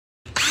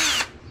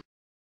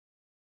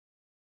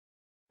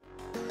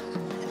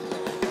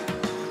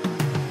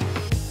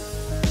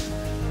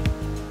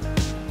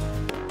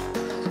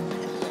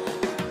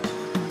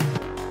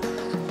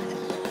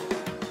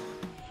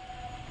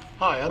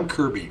Hi, I'm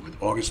Kirby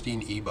with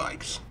Augustine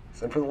E-Bikes.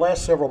 And for the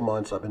last several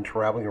months, I've been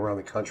traveling around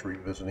the country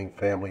visiting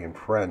family and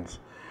friends,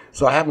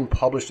 so I haven't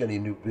published any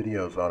new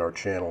videos on our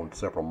channel in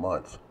several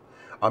months.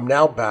 I'm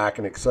now back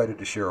and excited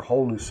to share a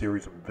whole new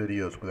series of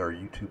videos with our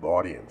YouTube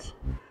audience.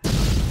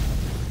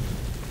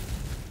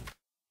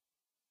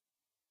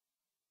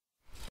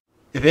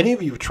 If any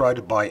of you have tried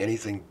to buy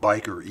anything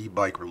bike or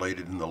e-bike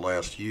related in the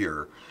last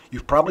year,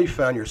 you've probably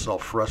found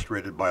yourself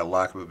frustrated by a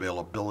lack of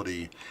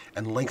availability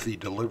and lengthy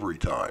delivery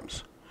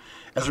times.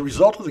 As a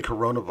result of the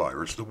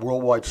coronavirus, the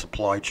worldwide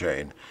supply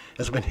chain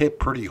has been hit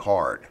pretty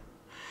hard.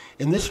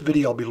 In this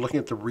video, I'll be looking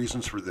at the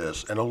reasons for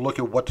this and a look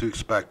at what to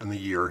expect in the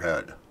year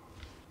ahead.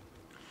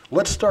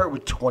 Let's start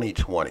with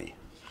 2020.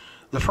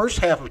 The first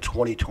half of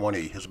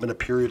 2020 has been a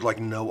period like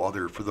no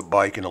other for the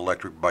bike and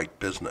electric bike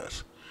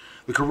business.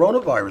 The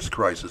coronavirus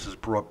crisis has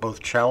brought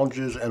both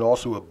challenges and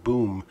also a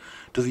boom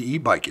to the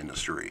e-bike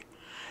industry.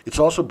 It's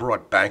also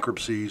brought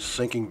bankruptcies,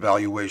 sinking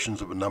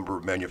valuations of a number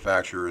of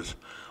manufacturers,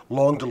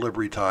 long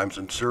delivery times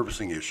and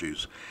servicing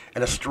issues,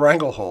 and a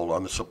stranglehold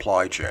on the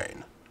supply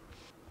chain.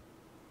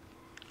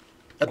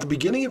 At the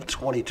beginning of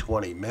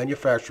 2020,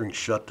 manufacturing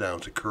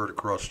shutdowns occurred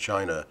across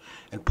China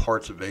and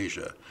parts of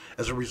Asia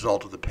as a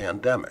result of the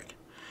pandemic.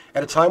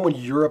 At a time when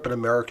Europe and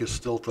America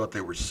still thought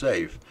they were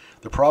safe,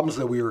 the problems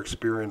that we were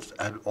experiencing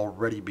had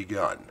already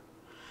begun.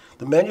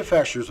 The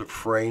manufacturers of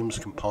frames,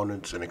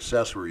 components, and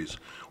accessories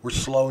were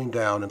slowing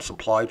down and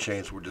supply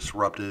chains were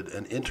disrupted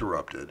and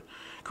interrupted,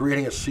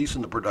 creating a cease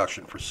in the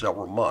production for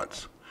several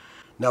months.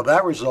 Now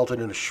that resulted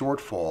in a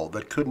shortfall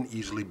that couldn't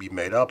easily be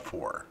made up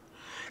for.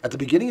 At the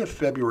beginning of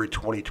February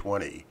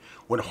 2020,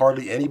 when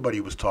hardly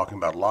anybody was talking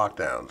about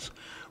lockdowns,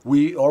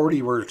 we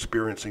already were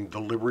experiencing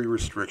delivery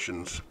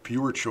restrictions,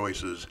 fewer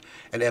choices,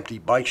 and empty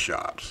bike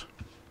shops.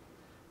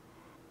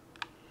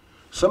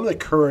 Some of the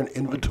current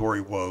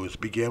inventory woes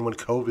began when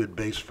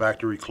COVID-based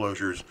factory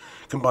closures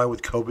combined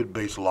with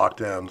COVID-based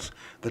lockdowns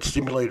that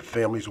stimulated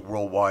families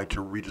worldwide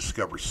to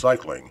rediscover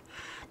cycling.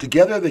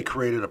 Together they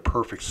created a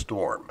perfect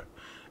storm,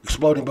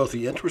 exploding both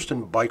the interest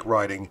in bike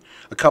riding,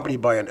 accompanied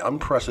by an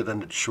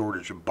unprecedented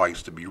shortage of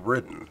bikes to be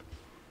ridden.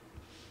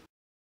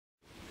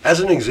 As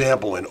an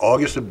example, in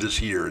August of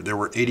this year, there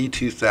were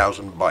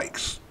 82,000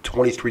 bikes,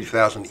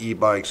 23,000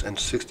 e-bikes, and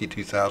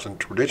 62,000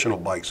 traditional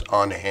bikes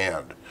on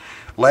hand.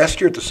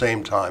 Last year at the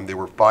same time, there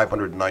were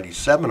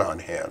 597 on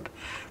hand,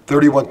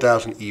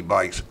 31,000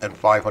 e-bikes, and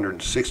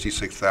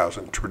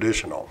 566,000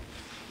 traditional.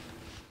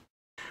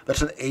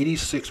 That's an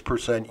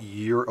 86%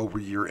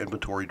 year-over-year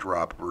inventory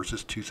drop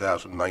versus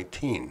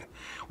 2019,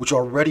 which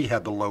already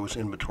had the lowest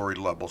inventory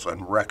levels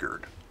on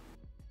record.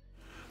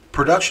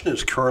 Production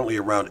is currently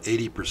around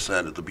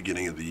 80% at the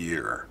beginning of the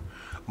year.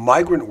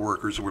 Migrant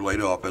workers were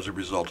laid off as a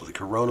result of the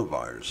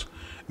coronavirus.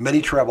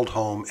 Many traveled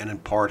home and in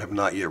part have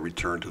not yet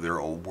returned to their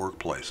old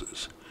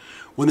workplaces.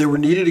 When they were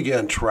needed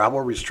again,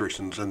 travel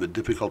restrictions and the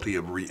difficulty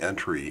of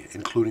re-entry,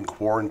 including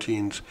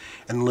quarantines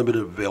and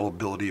limited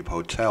availability of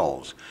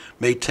hotels,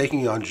 made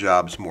taking on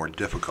jobs more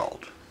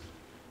difficult.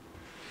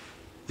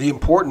 The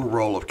important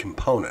role of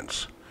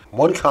components.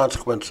 One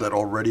consequence that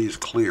already is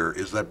clear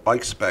is that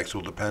bike specs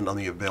will depend on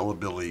the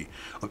availability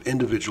of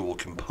individual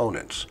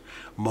components,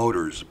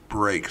 motors,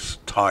 brakes,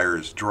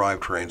 tires,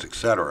 drivetrains,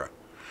 etc.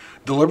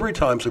 Delivery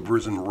times have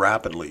risen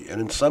rapidly and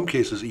in some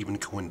cases even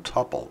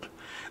quintupled.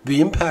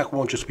 The impact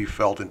won't just be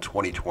felt in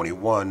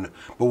 2021,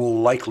 but will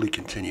likely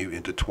continue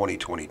into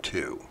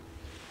 2022.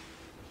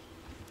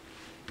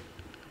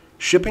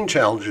 Shipping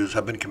challenges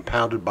have been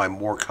compounded by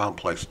more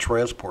complex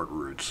transport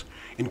routes,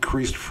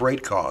 increased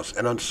freight costs,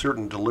 and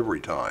uncertain delivery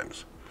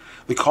times.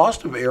 The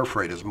cost of air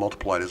freight has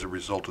multiplied as a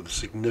result of the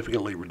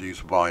significantly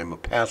reduced volume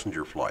of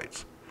passenger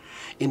flights.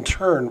 In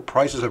turn,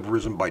 prices have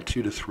risen by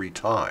 2 to 3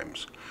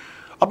 times.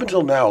 Up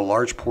until now, a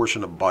large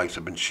portion of bikes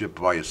have been shipped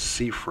via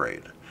sea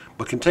freight,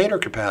 but container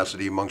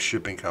capacity among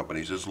shipping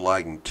companies is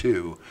lagging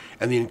too,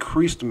 and the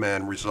increased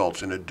demand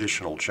results in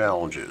additional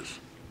challenges.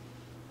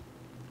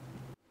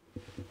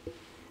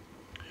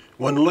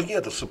 When looking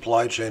at the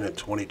supply chain in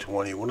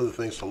 2020, one of the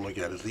things to look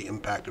at is the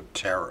impact of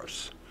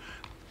tariffs.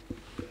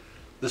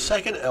 The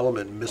second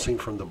element missing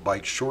from the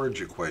bike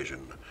shortage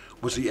equation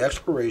was the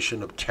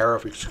expiration of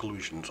tariff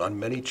exclusions on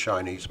many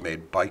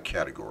Chinese-made bike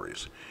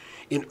categories.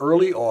 In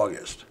early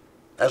August,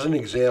 as an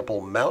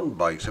example, mountain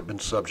bikes have been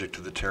subject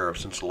to the tariff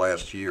since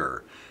last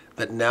year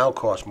that now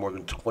cost more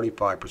than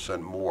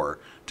 25% more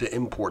to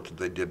import than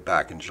they did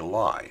back in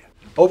July.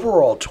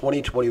 Overall,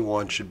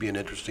 2021 should be an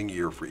interesting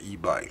year for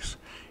e-bikes.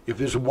 If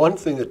there's one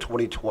thing that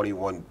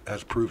 2021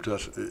 has proved to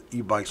us,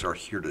 e-bikes are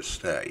here to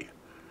stay.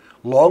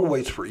 Long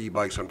waits for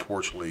e-bikes,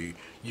 unfortunately,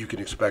 you can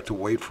expect to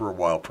wait for a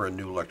while for a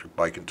new electric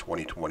bike in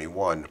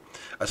 2021,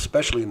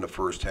 especially in the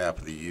first half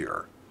of the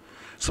year.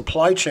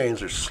 Supply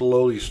chains are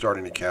slowly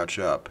starting to catch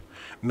up.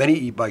 Many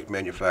e-bike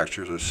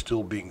manufacturers are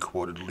still being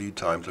quoted lead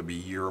times of a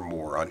year or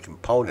more on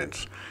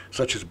components,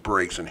 such as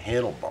brakes and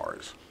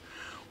handlebars.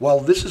 While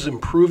this is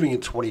improving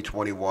in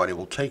 2021, it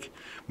will take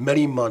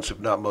many months, if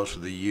not most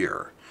of the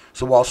year.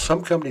 So while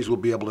some companies will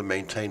be able to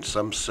maintain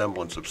some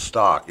semblance of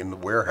stock in the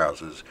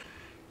warehouses,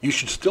 You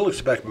should still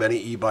expect many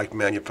e-bike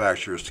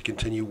manufacturers to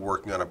continue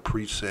working on a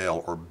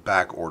pre-sale or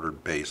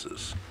back-ordered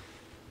basis.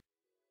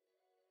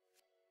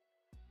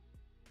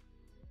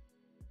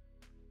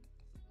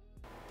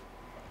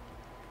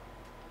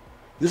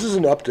 This is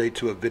an update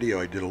to a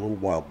video I did a little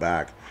while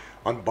back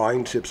on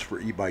buying tips for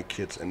e-bike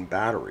kits and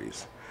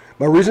batteries.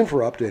 My reason for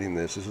updating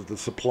this is that the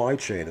supply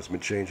chain has been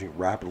changing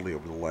rapidly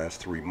over the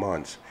last 3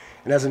 months.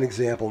 And as an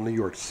example, New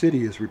York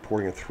City is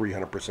reporting a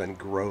 300%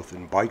 growth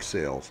in bike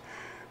sales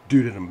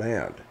due to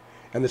demand.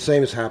 And the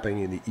same is happening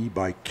in the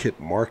e-bike kit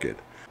market.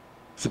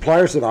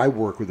 Suppliers that I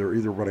work with are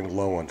either running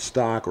low on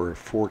stock or have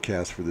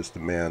forecasts for this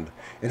demand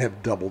and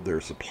have doubled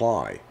their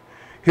supply.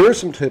 Here are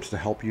some tips to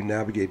help you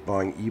navigate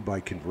buying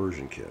e-bike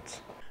conversion kits.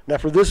 Now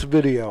for this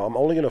video, I'm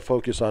only going to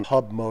focus on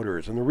hub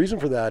motors, and the reason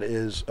for that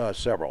is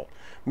several.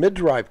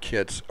 Mid-drive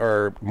kits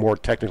are more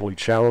technically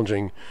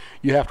challenging.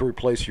 You have to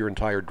replace your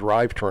entire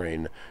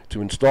drivetrain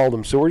to install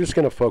them, so we're just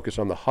going to focus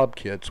on the hub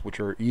kits, which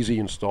are easy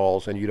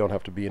installs, and you don't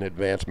have to be an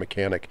advanced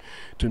mechanic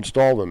to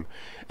install them.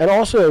 And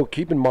also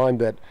keep in mind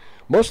that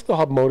most of the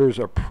hub motors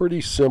are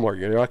pretty similar.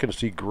 You're not going to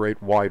see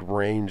great wide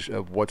range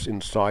of what's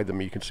inside them.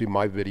 You can see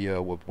my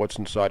video of what's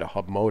inside a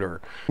hub motor.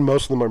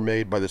 Most of them are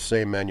made by the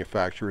same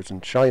manufacturers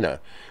in China,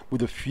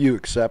 with a few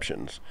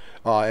exceptions.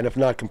 And if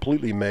not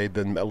completely made,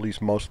 then at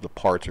least most of the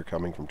parts are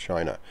coming from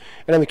China.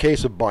 And in the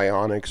case of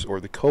Bionics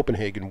or the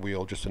Copenhagen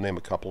wheel, just to name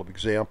a couple of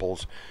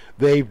examples,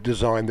 they've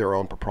designed their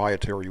own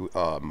proprietary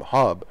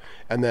hub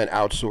and then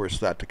outsourced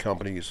that to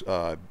companies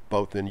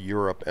both in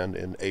Europe and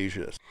in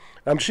Asia.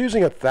 I'm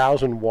choosing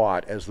 1,000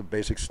 watt as the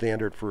basic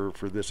standard for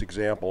this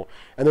example,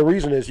 and the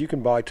reason is you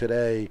can buy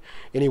today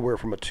anywhere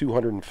from a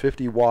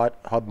 250 watt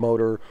hub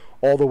motor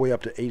all the way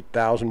up to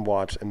 8,000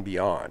 watts and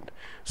beyond.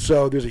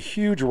 So there's a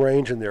huge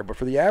range in there, but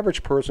for the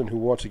average person who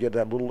wants to get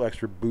that little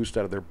extra boost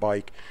out of their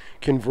bike,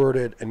 convert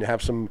it and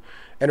have some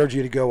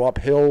energy to go up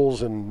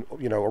hills and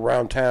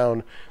around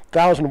town,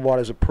 1,000 watt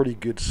is a pretty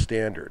good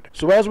standard.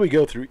 So as we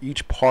go through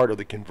each part of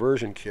the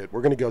conversion kit,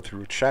 we're going to go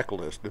through a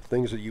checklist of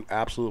things that you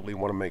absolutely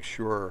want to make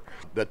sure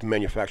that the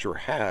manufacturer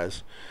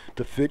has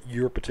to fit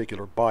your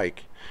particular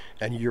bike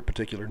and your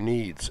particular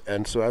needs.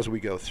 And so as we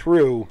go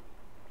through,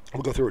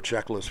 we'll go through a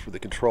checklist for the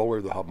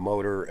controller, the hub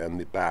motor, and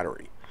the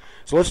battery.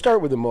 So let's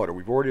start with the motor.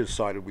 We've already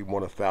decided we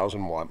want a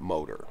 1,000 watt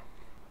motor.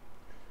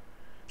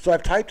 So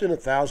I've typed in a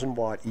 1,000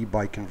 watt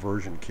e-bike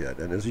conversion kit,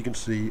 and as you can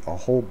see, a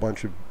whole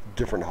bunch of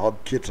different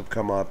hub kits have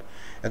come up,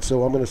 and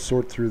so I'm going to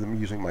sort through them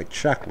using my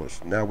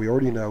checklist. Now we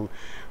already know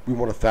we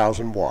want a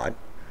 1,000 watt.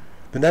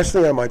 The next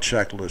thing on my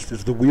checklist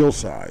is the wheel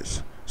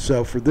size.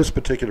 So for this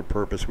particular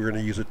purpose, we're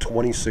going to use a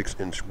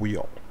 26-inch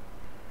wheel.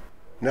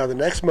 Now the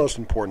next most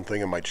important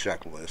thing on my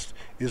checklist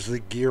is the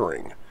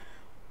gearing.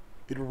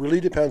 It really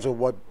depends on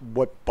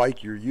what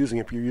bike you're using.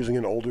 If you're using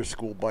an older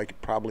school bike,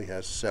 it probably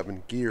has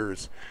 7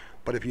 gears.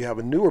 But if you have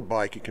a newer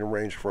bike, it can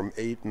range from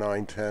 8,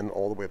 9, 10,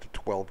 all the way up to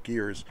 12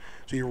 gears.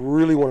 So you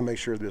really want to make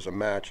sure there's a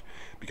match,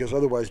 because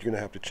otherwise you're going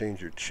to have to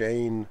change your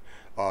chain,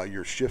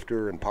 your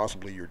shifter, and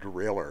possibly your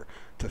derailleur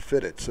to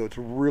fit it. So it's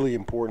really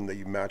important that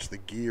you match the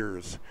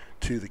gears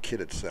to the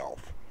kit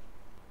itself.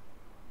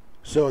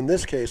 So in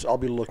this case, I'll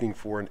be looking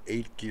for an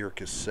 8-gear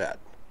cassette.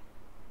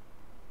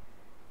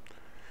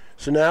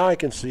 So now I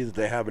can see that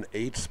they have an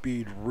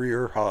 8-speed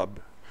rear hub,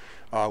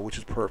 which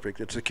is perfect.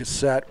 It's a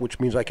cassette, which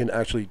means I can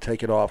actually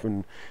take it off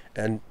and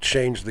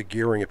change the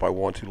gearing if I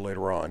want to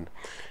later on.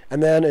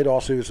 And then it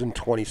also is in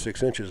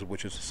 26 inches,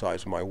 which is the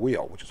size of my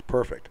wheel, which is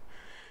perfect.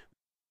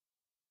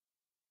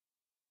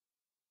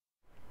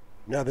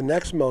 Now the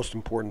next most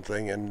important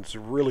thing, and it's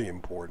really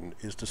important,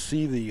 is to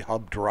see the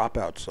hub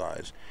dropout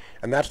size.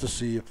 And that's to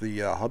see if the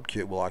hub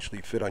kit will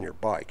actually fit on your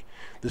bike.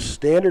 The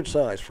standard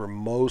size for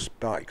most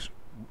bikes,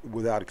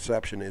 without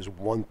exception, is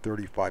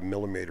 135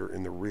 millimeter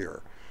in the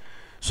rear.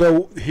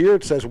 So here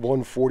it says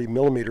 140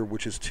 millimeter,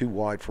 which is too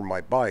wide for my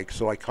bike.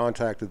 So I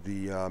contacted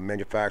the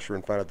manufacturer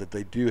and found out that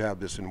they do have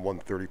this in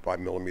 135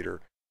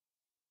 millimeter.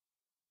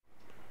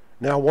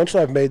 Now, once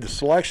I've made the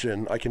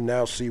selection, I can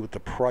now see what the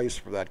price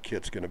for that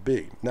kit's going to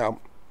be. Now,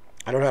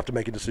 I don't have to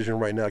make a decision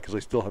right now because I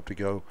still have to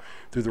go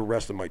through the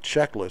rest of my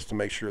checklist to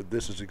make sure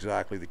this is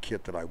exactly the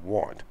kit that I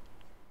want.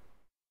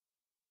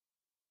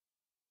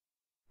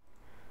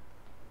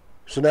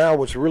 So now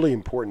what's really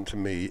important to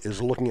me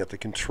is looking at the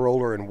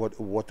controller and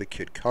what the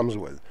kit comes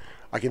with.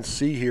 I can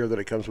see here that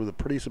it comes with a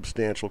pretty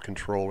substantial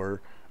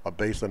controller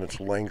based on its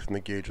length and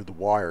the gauge of the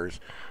wires.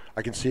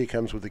 I can see it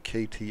comes with a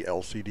KT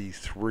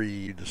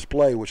LCD3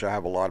 display, which I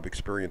have a lot of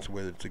experience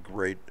with. It's a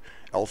great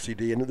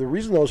LCD, and the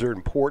reason those are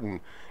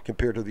important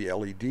compared to the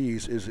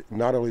LEDs is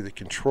not only the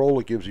control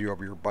it gives you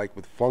over your bike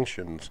with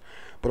functions,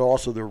 but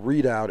also the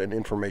readout and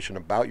information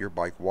about your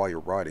bike while you're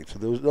riding. So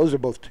those are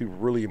both two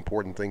really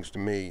important things to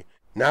me.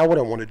 Now what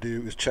I want to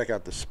do is check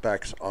out the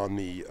specs on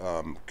the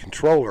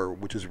controller,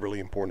 which is really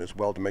important as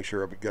well to make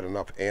sure I've got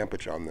enough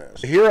ampage on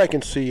this. Here I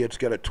can see it's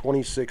got a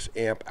 26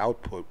 amp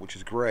output, which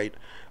is great.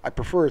 I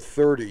prefer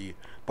 30,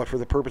 but for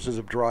the purposes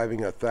of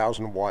driving a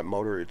 1,000 watt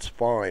motor, it's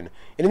fine.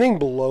 Anything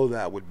below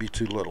that would be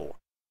too little.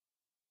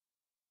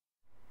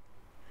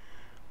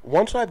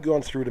 Once I've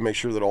gone through to make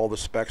sure that all the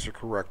specs are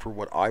correct for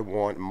what I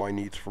want and my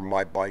needs for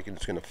my bike, and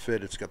it's going to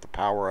fit, it's got the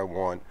power I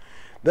want,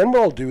 then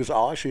what I'll do is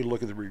I'll actually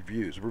look at the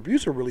reviews. The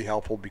reviews are really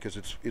helpful because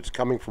it's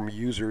coming from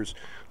users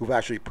who've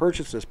actually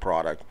purchased this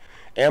product.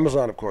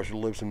 Amazon, of course,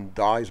 lives and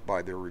dies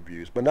by their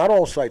reviews, but not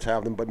all sites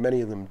have them, but many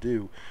of them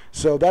do.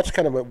 So that's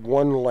kind of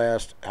one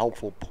last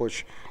helpful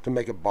push to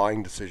make a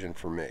buying decision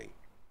for me.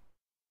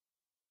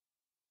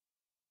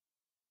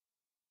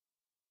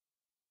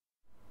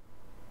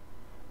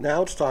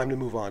 Now it's time to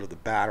move on to the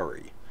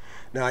battery.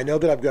 Now I know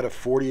that I've got a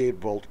 48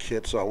 volt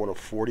kit, so I want a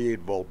 48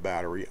 volt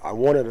battery. I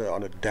want it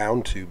on a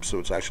down tube, so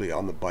it's actually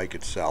on the bike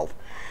itself.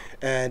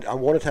 And I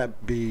want it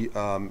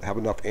to have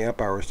enough amp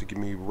hours to give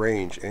me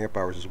range. Amp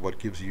hours is what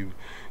gives you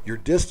your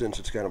distance.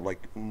 It's kind of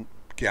like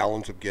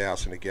gallons of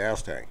gas in a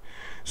gas tank.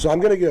 So I'm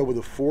going to go with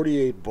a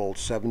 48 volt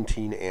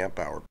 17 amp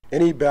hour.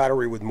 Any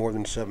battery with more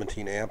than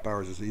 17 amp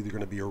hours is either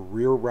going to be a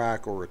rear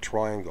rack or a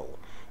triangle.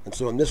 And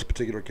so in this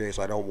particular case,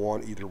 I don't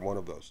want either one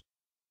of those.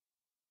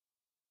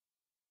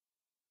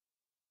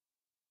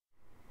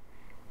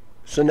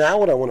 So now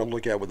what I want to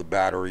look at with the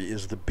battery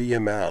is the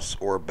BMS,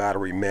 or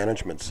battery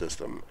management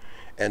system,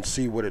 and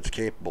see what it's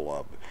capable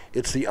of.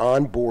 It's the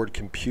onboard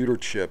computer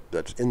chip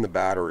that's in the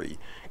battery,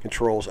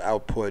 controls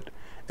output,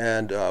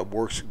 and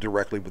works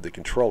directly with the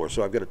controller.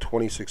 So I've got a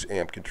 26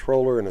 amp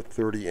controller and a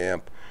 30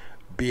 amp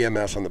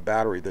BMS on the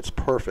battery that's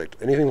perfect.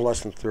 Anything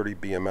less than 30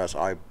 BMS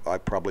I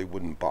probably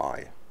wouldn't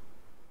buy.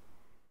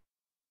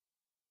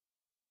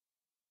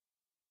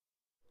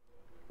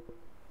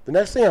 The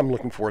next thing I'm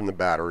looking for in the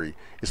battery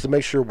is to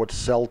make sure what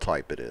cell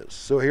type it is.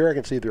 So here I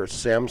can see there are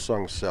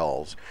Samsung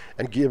cells,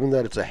 and given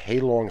that it's a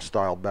Halong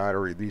style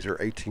battery, these are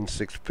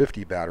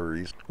 18650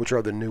 batteries, which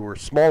are the newer,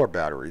 smaller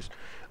batteries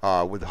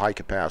with high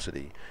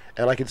capacity.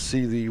 And I can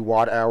see the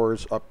watt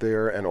hours up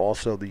there and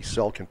also the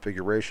cell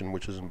configuration,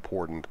 which is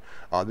important.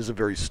 This is a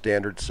very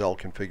standard cell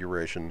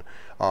configuration.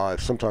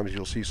 Sometimes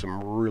you'll see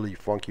some really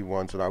funky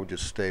ones, and I would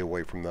just stay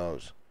away from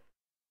those.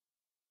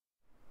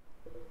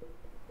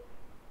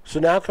 So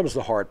now comes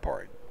the hard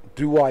part.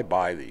 Do I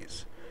buy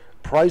these?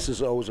 Price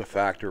is always a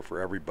factor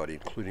for everybody,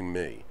 including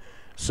me.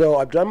 So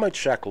I've done my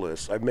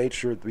checklist. I've made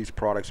sure that these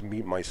products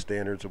meet my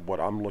standards of what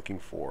I'm looking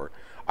for.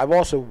 I've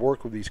also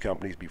worked with these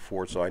companies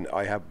before, so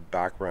I have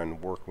background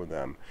in working with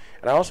them.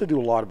 And I also do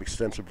a lot of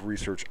extensive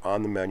research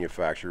on the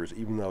manufacturers,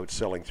 even though it's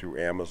selling through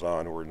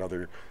Amazon or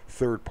another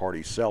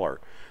third-party seller.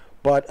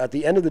 But at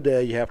the end of the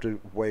day, you have to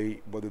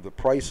weigh whether the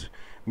price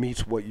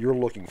meets what you're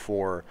looking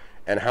for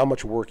and how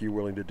much work you're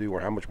willing to do or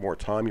how much more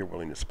time you're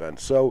willing to spend.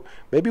 So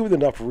maybe with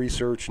enough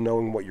research,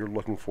 knowing what you're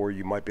looking for,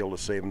 you might be able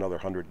to save another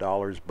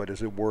 $100, but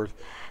is it worth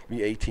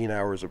the 18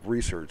 hours of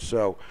research?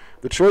 So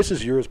the choice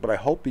is yours, but I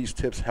hope these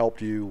tips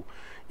helped you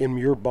in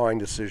your buying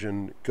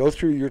decision. Go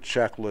through your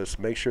checklist,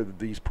 make sure that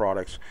these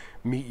products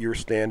meet your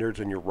standards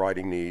and your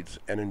riding needs,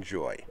 and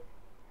enjoy.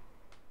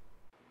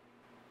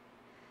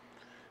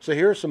 So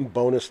here are some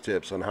bonus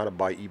tips on how to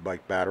buy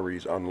e-bike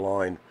batteries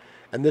online.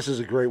 And this is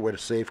a great way to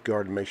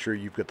safeguard and make sure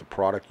you've got the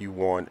product you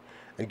want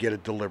and get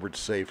it delivered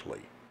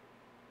safely.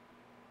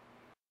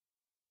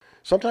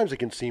 Sometimes it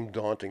can seem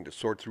daunting to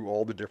sort through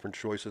all the different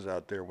choices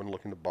out there when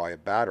looking to buy a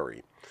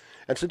battery.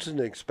 And since it's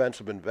an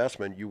expensive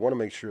investment, you want to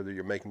make sure that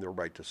you're making the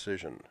right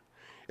decision.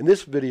 In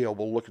this video,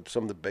 we'll look at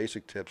some of the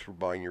basic tips for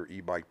buying your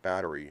e-bike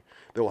battery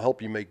that will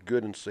help you make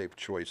good and safe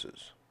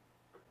choices.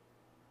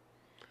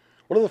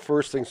 One of the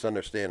first things to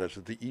understand is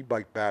that the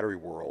e-bike battery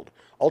world,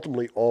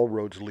 ultimately all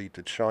roads lead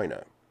to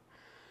China.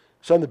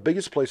 Some of the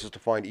biggest places to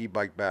find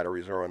e-bike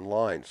batteries are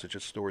online, such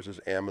as stores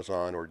as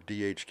Amazon or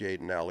DHgate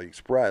and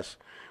AliExpress,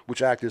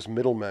 which act as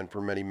middlemen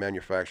for many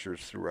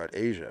manufacturers throughout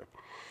Asia.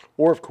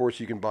 Or, of course,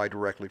 you can buy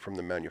directly from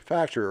the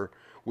manufacturer,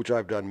 which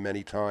I've done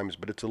many times,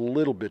 but it's a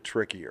little bit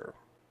trickier.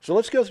 So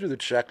let's go through the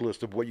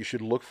checklist of what you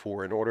should look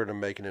for in order to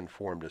make an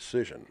informed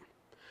decision.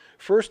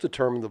 First,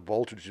 determine the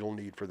voltage you'll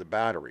need for the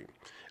battery,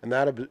 and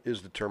that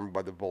is determined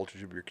by the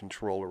voltage of your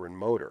controller and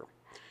motor.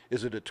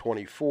 Is it a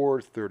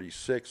 24,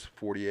 36,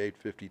 48,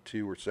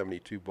 52, or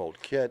 72 volt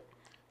kit?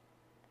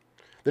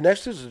 The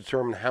next is to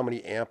determine how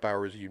many amp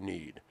hours you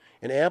need.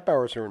 And amp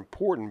hours are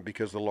important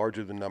because the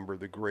larger the number,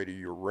 the greater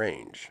your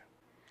range.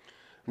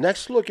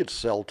 Next, look at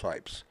cell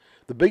types.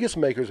 The biggest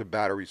makers of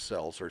battery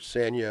cells are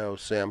Sanyo,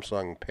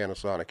 Samsung,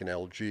 Panasonic, and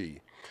LG.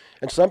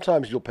 And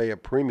sometimes you'll pay a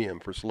premium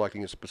for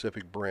selecting a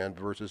specific brand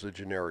versus a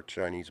generic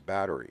Chinese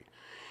battery.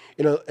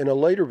 In a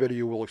later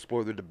video, we'll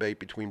explore the debate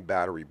between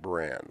battery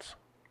brands.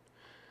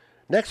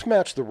 Next,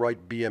 match the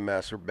right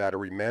BMS or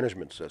battery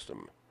management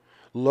system.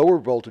 Lower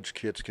voltage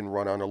kits can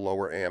run on a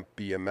lower amp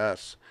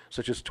BMS,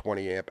 such as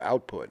 20 amp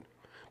output.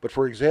 But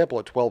for example,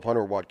 a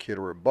 1200 watt kit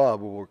or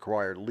above will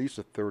require at least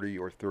a 30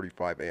 or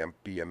 35 amp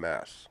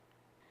BMS.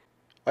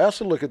 I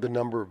also look at the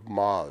number of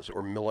mAhs,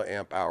 or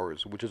milliamp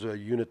hours, which is a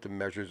unit that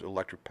measures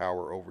electric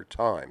power over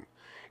time.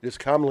 It is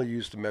commonly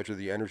used to measure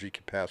the energy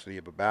capacity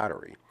of a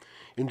battery.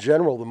 In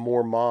general, the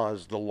more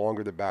mAhs, the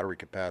longer the battery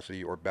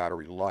capacity or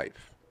battery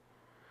life.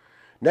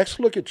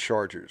 Next, look at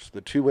chargers. The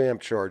 2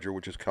 amp charger,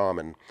 which is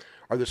common,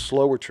 are the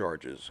slower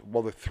charges,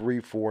 while the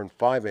 3, 4, and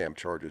 5 amp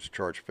charges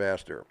charge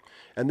faster.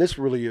 And this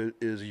really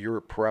is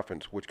your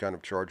preference, which kind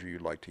of charger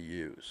you'd like to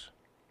use.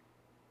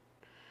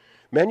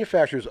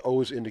 Manufacturers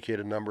always indicate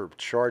a number of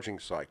charging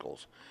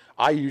cycles.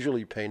 I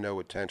usually pay no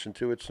attention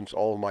to it since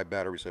all of my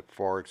batteries have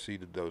far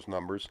exceeded those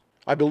numbers.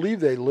 I believe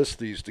they list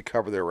these to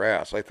cover their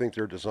ass. I think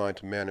they're designed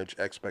to manage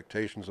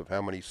expectations of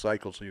how many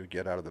cycles you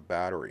get out of the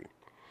battery.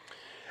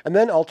 And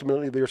then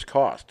ultimately there's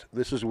cost.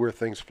 This is where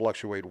things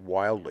fluctuate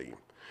wildly.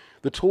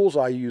 The tools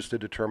I use to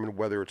determine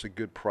whether it's a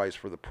good price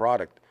for the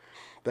product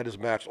that has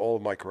matched all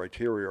of my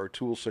criteria are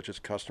tools such as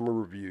customer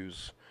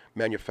reviews,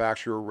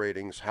 manufacturer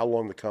ratings, how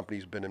long the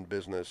company's been in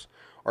business,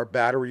 are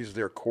batteries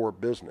their core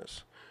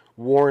business,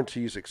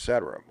 warranties,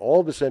 etc.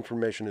 All this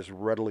information is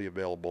readily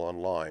available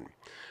online.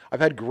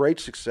 I've had great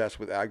success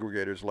with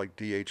aggregators like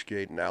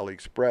DHgate and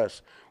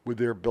AliExpress with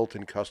their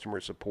built-in customer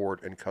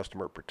support and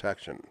customer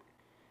protection.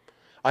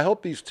 I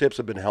hope these tips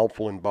have been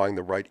helpful in buying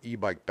the right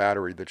e-bike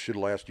battery that should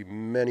last you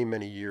many,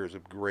 many years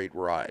of great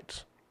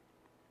rides.